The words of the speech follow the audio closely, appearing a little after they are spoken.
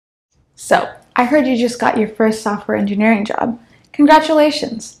So, I heard you just got your first software engineering job.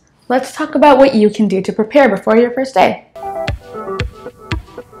 Congratulations! Let's talk about what you can do to prepare before your first day.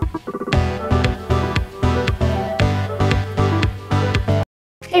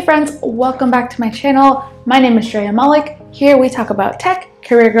 Hey friends, welcome back to my channel. My name is Shreya. Here we talk about tech,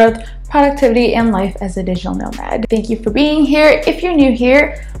 career growth, productivity, and life as a digital nomad. Thank you for being here. If you're new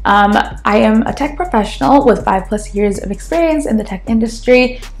here, I am a tech professional with 5+ years of experience in the tech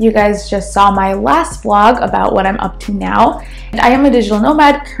industry. You guys just saw my last vlog about what I'm up to now. And I am a digital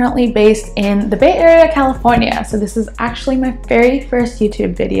nomad currently based in the Bay Area, California. So this is actually my very first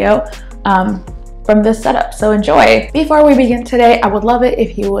YouTube video from this setup, so enjoy. Before we begin today, I would love it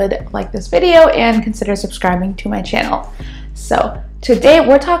if you would like this video and consider subscribing to my channel. So today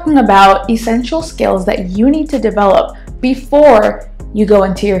we're talking about essential skills that you need to develop before you go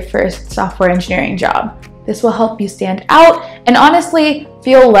into your first software engineering job. This will help you stand out and honestly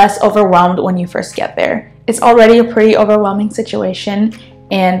feel less overwhelmed when you first get there. It's already a pretty overwhelming situation,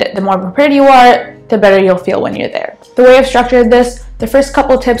 and the more prepared you are, the better you'll feel when you're there. The way I've structured this, the first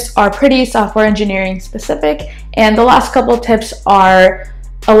couple tips are pretty software engineering specific, and the last couple tips are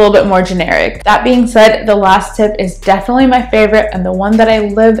a little bit more generic. That being said, the last tip is definitely my favorite and the one that I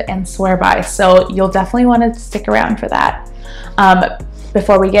live and swear by, so you'll definitely want to stick around for that.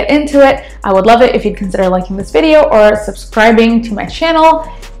 Before we get into it, I would love it if you'd consider liking this video or subscribing to my channel,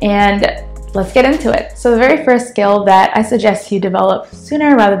 and let's get into it. So the very first skill that I suggest you develop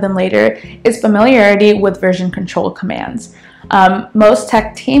sooner rather than later is familiarity with version control commands. Most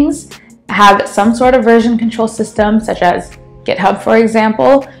tech teams have some sort of version control system, such as GitHub, for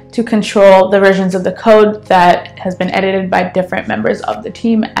example, to control the versions of the code that has been edited by different members of the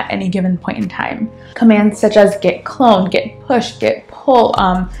team at any given point in time. Commands such as git clone, git push, git pull,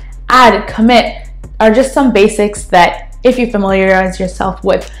 add, commit are just some basics that if you familiarize yourself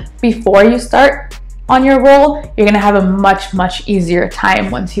with before you start on your role, you're going to have a much easier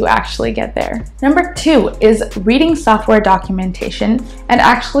time once you actually get there. Number 2 is reading software documentation and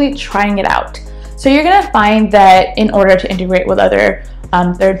actually trying it out. So you're going to find that in order to integrate with other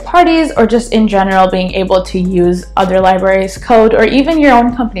third parties, or just in general being able to use other libraries' code or even your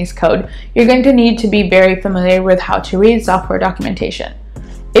own company's code, you're going to need to be very familiar with how to read software documentation.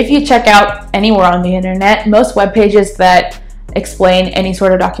 If you check out anywhere on the internet, most web pages that explain any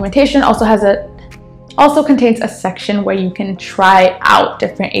sort of documentation also contains a section where you can try out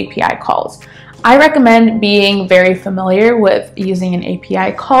different API calls. I recommend being very familiar with using an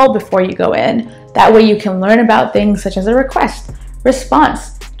API call before you go in. That way you can learn about things such as a request,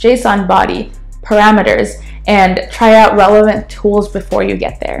 response, JSON body, parameters, and try out relevant tools before you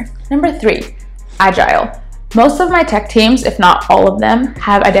get there. Number 3, Agile. Most of my tech teams, if not all of them,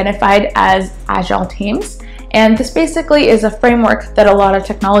 have identified as Agile teams. And this basically is a framework that a lot of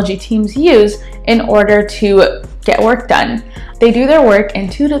technology teams use in order to get work done. They do their work in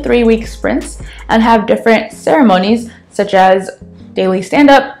 2 to 3 week sprints and have different ceremonies such as daily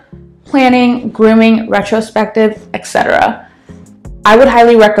stand-up, planning, grooming, retrospective, etc. I would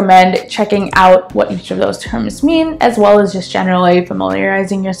highly recommend checking out what each of those terms mean, as well as just generally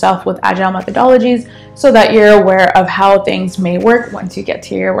familiarizing yourself with Agile methodologies so that you're aware of how things may work once you get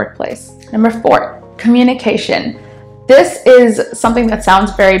to your workplace. Number 4, communication. This is something that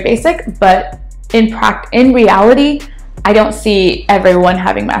sounds very basic, but in reality, I don't see everyone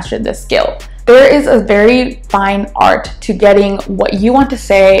having mastered this skill. There is a very fine art to getting what you want to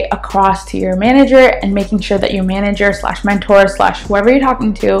say across to your manager and making sure that your manager / mentor / whoever you're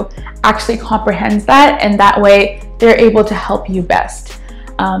talking to actually comprehends that, and that way they're able to help you best.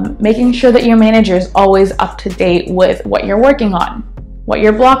 Making sure that your manager is always up to date with what you're working on, what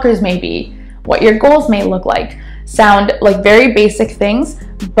your blockers may be, what your goals may look like. Sound like very basic things,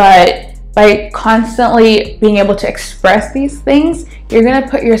 but by constantly being able to express these things, you're going to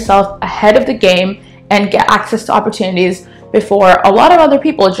put yourself ahead of the game and get access to opportunities before a lot of other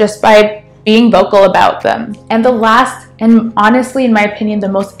people just by being vocal about them. And the last, and honestly, in my opinion, the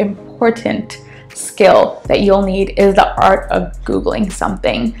most important skill that you'll need is the art of Googling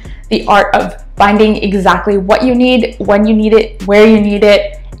something. The art of finding exactly what you need, when you need it, where you need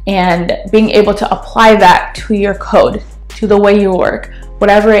it, and being able to apply that to your code, to the way you work,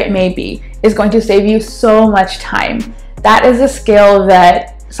 whatever it may be, is going to save you so much time. That is a skill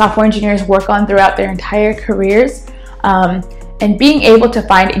that software engineers work on throughout their entire careers. And being able to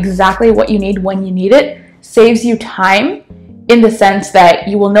find exactly what you need when you need it saves you time, in the sense that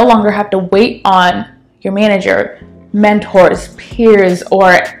you will no longer have to wait on your manager, mentors, peers,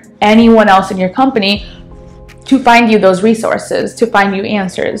 or anyone else in your company to find you those resources, to find you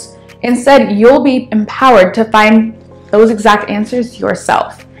answers. Instead, you'll be empowered to find those exact answers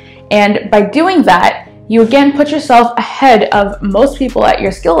yourself. And by doing that, you again put yourself ahead of most people at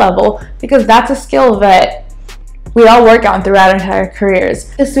your skill level, because that's a skill that we all work on throughout our entire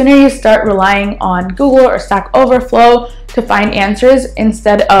careers. The sooner you start relying on Google or Stack Overflow to find answers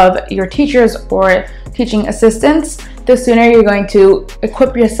instead of your teachers or teaching assistants, the sooner you're going to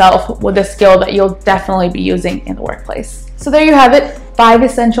equip yourself with a skill that you'll definitely be using in the workplace. So there you have it, 5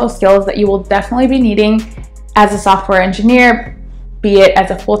 essential skills that you will definitely be needing as a software engineer, be it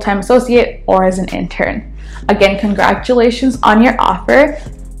as a full-time associate or as an intern. Again, congratulations on your offer.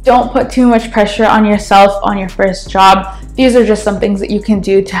 Don't put too much pressure on yourself on your first job. These are just some things that you can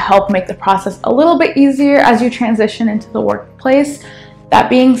do to help make the process a little bit easier as you transition into the workplace. That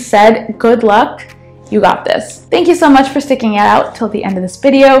being said, good luck. You got this. Thank you so much for sticking it out till the end of this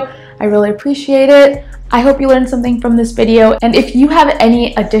video. I really appreciate it. I hope you learned something from this video, and if you have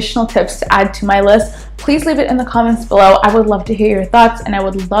any additional tips to add to my list, please leave it in the comments below. I would love to hear your thoughts, and I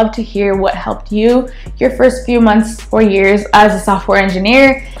would love to hear what helped you your first few months or years as a software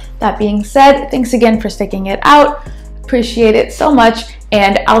engineer. That being said, thanks again for sticking it out. Appreciate it so much,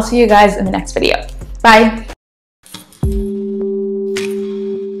 and I'll see you guys in the next video. Bye.